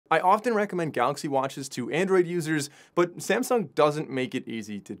I often recommend Galaxy Watches to Android users, but Samsung doesn't make it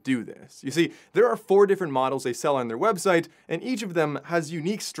easy to do this. You see, there are 4 different models they sell on their website, and each of them has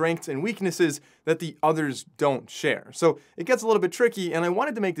unique strengths and weaknesses that the others don't share. So it gets a little bit tricky, and I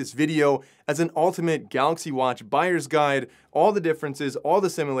wanted to make this video as an ultimate Galaxy Watch buyer's guide, all the differences, all the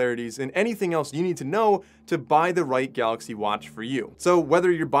similarities, and anything else you need to know to buy the right Galaxy Watch for you. So whether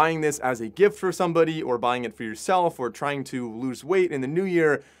you're buying this as a gift for somebody, or buying it for yourself, or trying to lose weight in the new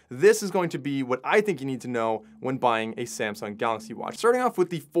year, this is going to be what I think you need to know when buying a Samsung Galaxy Watch. Starting off with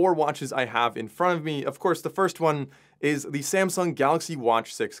the 4 watches I have in front of me, of course, the first one is the Samsung Galaxy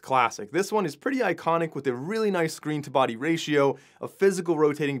Watch 6 Classic. This one is pretty iconic with a really nice screen-to-body ratio, a physical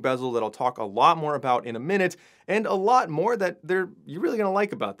rotating bezel that I'll talk a lot more about in a minute, and a lot more that you're really gonna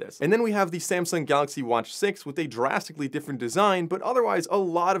like about this. And then we have the Samsung Galaxy Watch 6 with a drastically different design, but otherwise a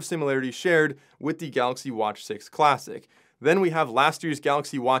lot of similarities shared with the Galaxy Watch 6 Classic. Then we have last year's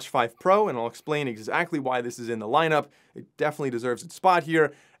Galaxy Watch 5 Pro, and I'll explain exactly why this is in the lineup. It definitely deserves its spot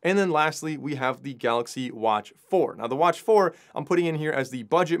here. And then lastly, we have the Galaxy Watch 4. Now the Watch 4, I'm putting in here as the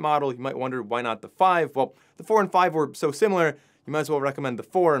budget model. You might wonder why not the 5? Well, the 4 and 5 were so similar, you might as well recommend the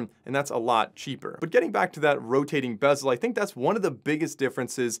 4, and that's a lot cheaper. But getting back to that rotating bezel, I think that's one of the biggest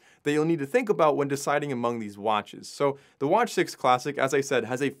differences that you'll need to think about when deciding among these watches. So the Watch 6 Classic, as I said,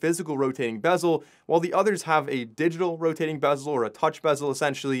 has a physical rotating bezel, while the others have a digital rotating bezel, or a touch bezel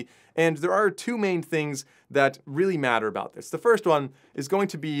essentially. And there are 2 main things that really matter about this. The first one is going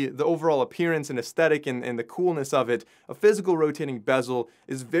to be the overall appearance and aesthetic and the coolness of it. A physical rotating bezel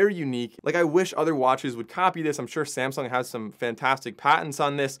is very unique. Like, I wish other watches would copy this. I'm sure Samsung has some fantastic patents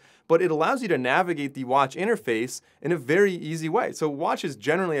on this, but it allows you to navigate the watch interface in a very easy way. So watches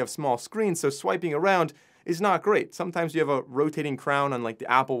generally have small screens, so swiping around is not great. Sometimes you have a rotating crown on like the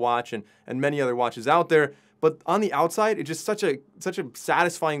Apple Watch and many other watches out there, but on the outside, it's just such a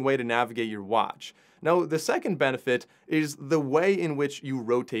satisfying way to navigate your watch. Now, the second benefit is the way in which you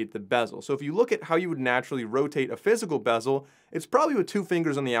rotate the bezel. So if you look at how you would naturally rotate a physical bezel, it's probably with 2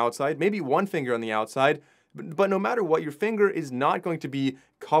 fingers on the outside, maybe 1 finger on the outside, but no matter what, your finger is not going to be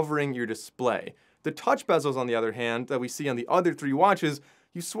covering your display. The touch bezels, on the other hand, that we see on the other 3 watches,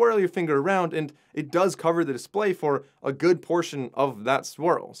 you swirl your finger around and it does cover the display for a good portion of that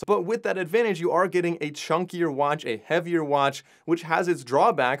swirl. But with that advantage, you are getting a chunkier watch, a heavier watch, which has its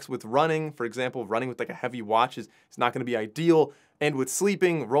drawbacks with running. For example, running with like a heavy watch is not gonna be ideal. And with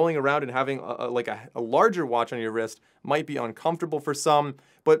sleeping, rolling around and having a larger watch on your wrist might be uncomfortable for some,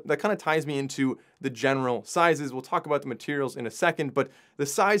 but that kind of ties me into the general sizes. We'll talk about the materials in a second, but the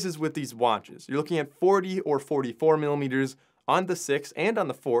sizes with these watches, you're looking at 40 or 44 millimeters on the 6 and on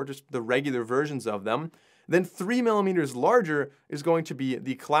the 4, just the regular versions of them. Then 3 millimeters larger is going to be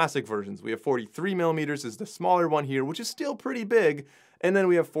the classic versions. We have 43 millimeters is the smaller one here, which is still pretty big. And then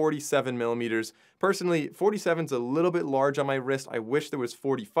we have 47 millimeters. Personally, 47 is a little bit large on my wrist. I wish there was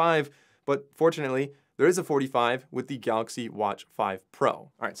 45, but fortunately, there is a 45 with the Galaxy Watch 5 Pro.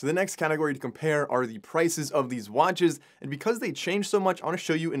 All right, so the next category to compare are the prices of these watches. And because they change so much, I want to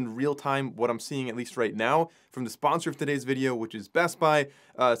show you in real time what I'm seeing, at least right now, from the sponsor of today's video, which is Best Buy.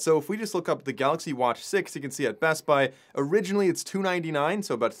 So if we just look up the Galaxy Watch 6, you can see at Best Buy, originally it's $299,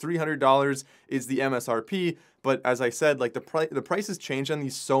 so about $300 is the MSRP. But as I said, like the prices change on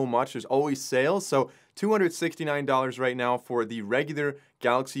these so much. There's always sales. So $269 right now for the regular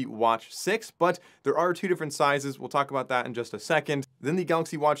Galaxy Watch 6, but there are 2 different sizes. We'll talk about that in just a second. Then the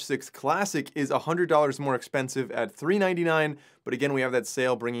Galaxy Watch 6 Classic is $100 more expensive at $399, but again, we have that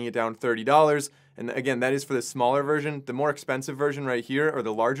sale bringing it down $30. And again, that is for the smaller version. The more expensive version right here, or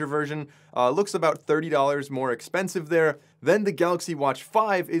the larger version, looks about $30 more expensive there. Then the Galaxy Watch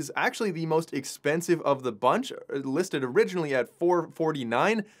 5 is actually the most expensive of the bunch, listed originally at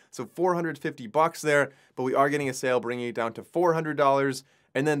 $449, so 450 bucks there, but we are getting a sale bringing it down to $400.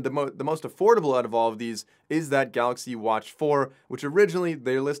 And then the most affordable out of all of these is that Galaxy Watch 4, which originally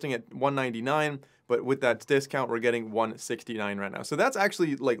they're listing at $199, but with that discount, we're getting $169 right now. So that's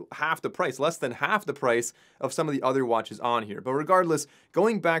actually like half the price, less than half the price of some of the other watches on here. But regardless,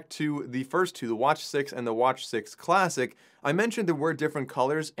 going back to the first 2, the Watch 6 and the Watch 6 Classic, I mentioned there were different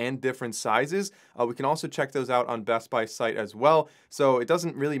colors and different sizes. We can also check those out on Best Buy's site as well. So it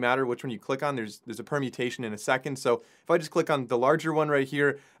doesn't really matter which one you click on. There's a permutation in a second. So if I just click on the larger one right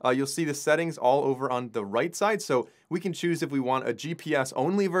here, you'll see the settings all over on the right side. So we can choose if we want a GPS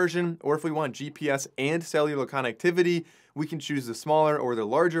only version or if we want GPS and cellular connectivity. we can choose the smaller or the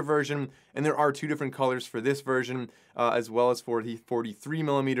larger version, and there are 2 different colors for this version, as well as for the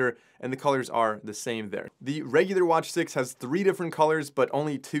 43mm, and the colors are the same there. The regular Watch 6 has 3 different colors, but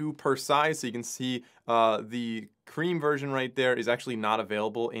only 2 per size, so you can see the cream version right there is actually not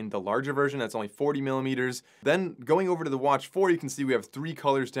available in the larger version. That's only 40mm. Then going over to the Watch 4, you can see we have 3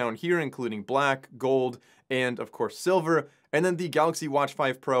 colors down here, including black, gold, and of course silver. And then the Galaxy Watch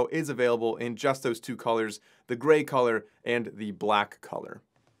 5 Pro is available in just those 2 colors, the gray color and the black color.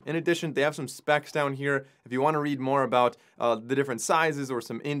 In addition, they have some specs down here. If you want to read more about the different sizes or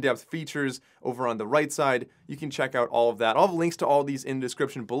some in-depth features over on the right side, you can check out all of that. I'll have links to all these in the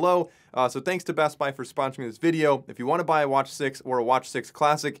description below. So thanks to Best Buy for sponsoring this video. If you want to buy a Watch 6 or a Watch 6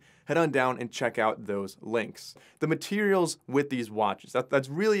 Classic, head on down and check out those links. The materials with these watches, that's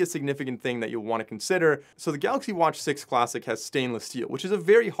really a significant thing that you'll want to consider. So the Galaxy Watch 6 Classic has stainless steel, which is a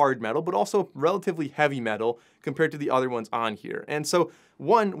very hard metal, but also relatively heavy metal compared to the other ones on here. And so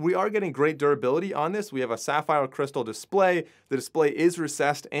one, we are getting great durability on this. We have a sapphire crystal display. The display is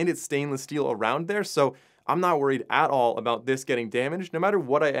recessed and it's stainless steel around there. So I'm not worried at all about this getting damaged, no matter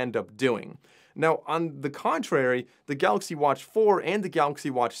what I end up doing. Now, on the contrary, the Galaxy Watch 4 and the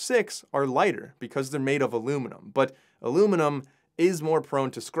Galaxy Watch 6 are lighter because they're made of aluminum. But aluminum is more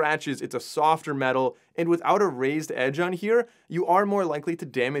prone to scratches, it's a softer metal, and without a raised edge on here, you are more likely to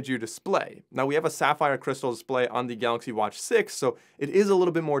damage your display. Now, we have a sapphire crystal display on the Galaxy Watch 6, so it is a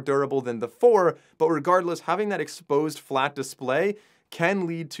little bit more durable than the 4, but regardless, having that exposed flat display can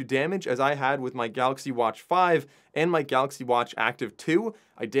lead to damage, as I had with my Galaxy Watch 5 and my Galaxy Watch Active 2.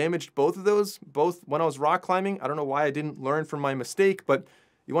 I damaged both of those, both when I was rock climbing. I don't know why I didn't learn from my mistake, but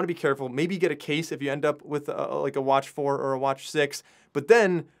you want to be careful. Maybe get a case if you end up with like a Watch 4 or a Watch 6. But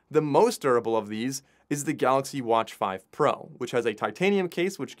then the most durable of these is the Galaxy Watch 5 Pro, which has a titanium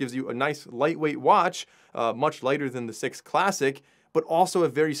case, which gives you a nice lightweight watch, much lighter than the 6 Classic, but also a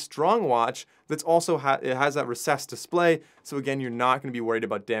very strong watch that's also it has that recessed display. So again, you're not going to be worried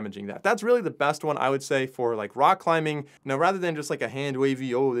about damaging that. That's really the best one, I would say, for like rock climbing. Now, rather than just like a hand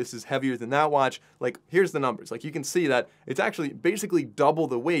wavy, oh, this is heavier than that watch, like here's the numbers. Like you can see that it's actually basically double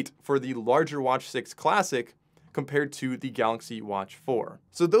the weight for the larger Watch 6 Classic compared to the Galaxy Watch 4.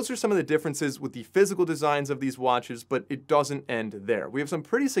 So those are some of the differences with the physical designs of these watches, but it doesn't end there. We have some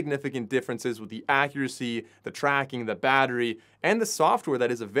pretty significant differences with the accuracy, the tracking, the battery, and the software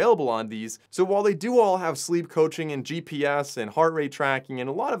that is available on these. So while they do all have sleep coaching and GPS and heart rate tracking and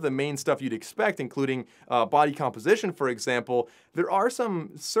a lot of the main stuff you'd expect, including body composition, for example, there are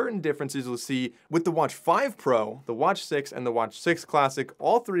some certain differences you'll see with the Watch 5 Pro, the Watch 6, and the Watch 6 Classic.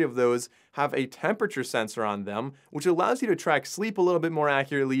 All 3 of those have a temperature sensor on them, which allows you to track sleep a little bit more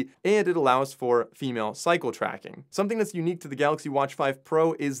accurately, and it allows for female cycle tracking. Something that's unique to the Galaxy Watch 5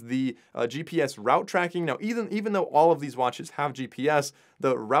 Pro is the GPS route tracking. Now, even though all of these watches have GPS,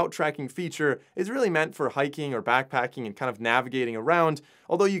 the route tracking feature is really meant for hiking or backpacking and kind of navigating around,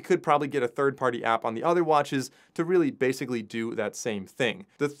 although you could probably get a third-party app on the other watches to really basically do that same thing.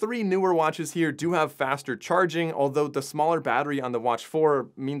 The 3 newer watches here do have faster charging, although the smaller battery on the Watch 4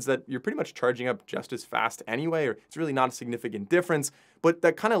 means that you're pretty much charging up just as fast anyway, or it's really not a significant difference, but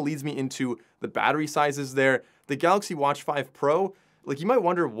that kind of leads me into the battery sizes there. The Galaxy Watch 5 Pro, like you might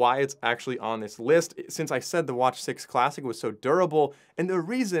wonder why it's actually on this list, since I said the Watch 6 Classic was so durable, and the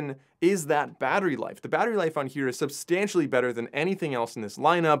reason is that battery life. The battery life on here is substantially better than anything else in this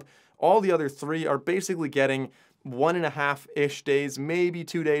lineup. All the other 3 are basically getting 1.5-ish days, maybe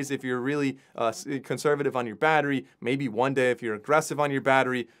 2 days if you're really conservative on your battery, maybe 1 day if you're aggressive on your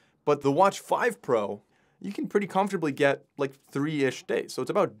battery. But the Watch 5 Pro, you can pretty comfortably get like 3-ish days. So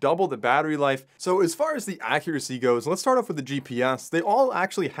it's about double the battery life. So as far as the accuracy goes, let's start off with the GPS. They all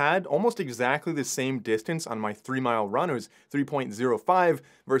actually had almost exactly the same distance on my 3-mile run. It was 3.05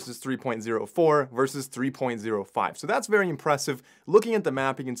 versus 3.04 versus 3.05. So that's very impressive. Looking at the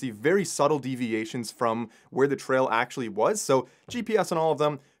map, you can see very subtle deviations from where the trail actually was. So GPS on all of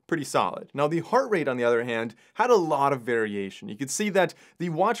them, pretty solid. Now the heart rate, on the other hand, had a lot of variation. You could see that the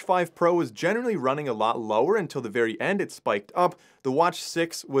Watch 5 Pro was generally running a lot lower until the very end. It spiked up. The Watch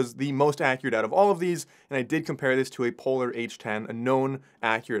 6 was the most accurate out of all of these, and I did compare this to a Polar H10, a known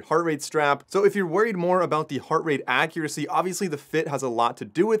accurate heart rate strap. So if you're worried more about the heart rate accuracy, obviously the fit has a lot to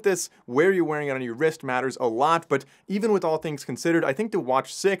do with this. Where you're wearing it on your wrist matters a lot, but even with all things considered, I think the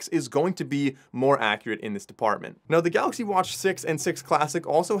Watch 6 is going to be more accurate in this department. Now the Galaxy Watch 6 and 6 Classic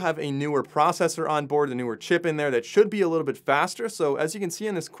also have a newer processor on board, a newer chip in there that should be a little bit faster. So as you can see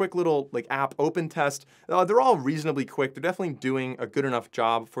in this quick little app open test, they're all reasonably quick. They're definitely doing a good enough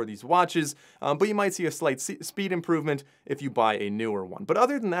job for these watches, but you might see a slight speed improvement if you buy a newer one. But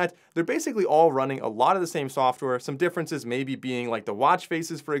other than that, they're basically all running a lot of the same software. Some differences maybe being like the watch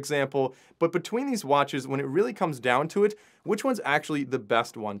faces, for example. But between these watches, when it really comes down to it, which one's actually the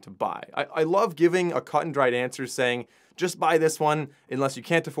best one to buy? I love giving a cut and dried answer saying, just buy this one unless you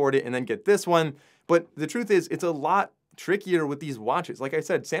can't afford it and then get this one. But the truth is, it's a lot trickier with these watches. Like I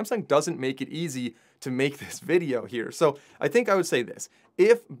said, Samsung doesn't make it easy to make this video here. So I think I would say this: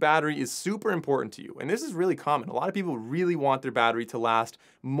 if battery is super important to you, and this is really common, a lot of people really want their battery to last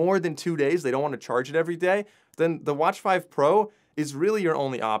more than 2 days, they don't want to charge it every day, then the Watch 5 Pro is really your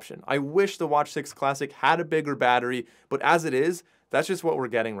only option. I wish the Watch 6 Classic had a bigger battery, but as it is, that's just what we're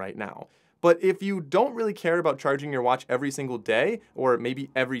getting right now. But if you don't really care about charging your watch every single day, or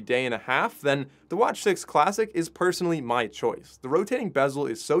maybe every day and a half, then the Watch 6 Classic is personally my choice. The rotating bezel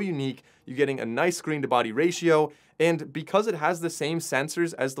is so unique, you're getting a nice screen to body ratio, and because it has the same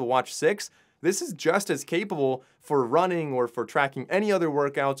sensors as the Watch 6, this is just as capable for running or for tracking any other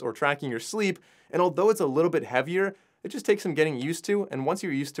workouts or tracking your sleep. And although it's a little bit heavier, it just takes some getting used to, and once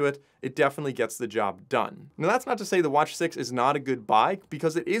you're used to it, it definitely gets the job done. Now that's not to say the Watch 6 is not a good buy,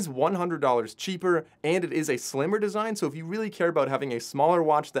 because it is $100 cheaper, and it is a slimmer design, so if you really care about having a smaller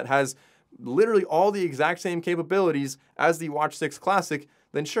watch that has literally all the exact same capabilities as the Watch 6 Classic,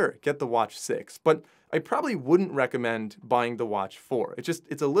 then sure, get the Watch 6. But I probably wouldn't recommend buying the Watch 4.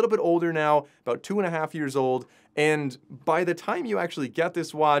 It's a little bit older now, about 2.5 years old, and by the time you actually get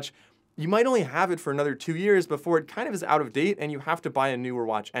this watch, you might only have it for another 2 years before it kind of is out of date and you have to buy a newer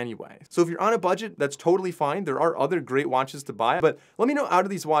watch anyway. So if you're on a budget, that's totally fine. There are other great watches to buy, but let me know out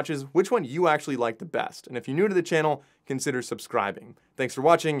of these watches which one you actually like the best. And if you're new to the channel, consider subscribing. Thanks for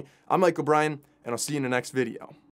watching. I'm Mike O'Brien, and I'll see you in the next video.